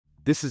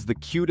This is the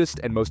cutest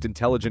and most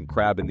intelligent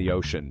crab in the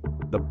ocean,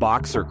 the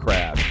boxer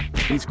crab.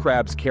 These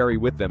crabs carry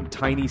with them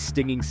tiny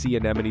stinging sea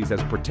anemones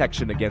as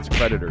protection against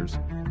predators.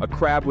 A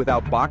crab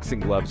without boxing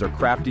gloves are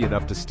crafty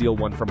enough to steal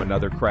one from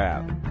another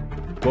crab.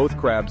 Both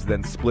crabs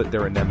then split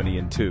their anemone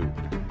in two,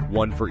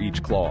 one for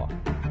each claw,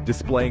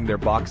 displaying their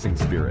boxing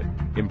spirit.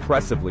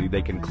 Impressively,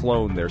 they can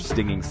clone their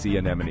stinging sea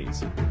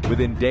anemones.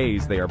 Within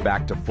days, they are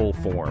back to full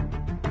form.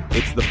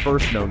 It's the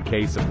first known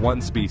case of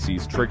one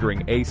species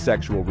triggering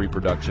asexual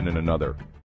reproduction in another.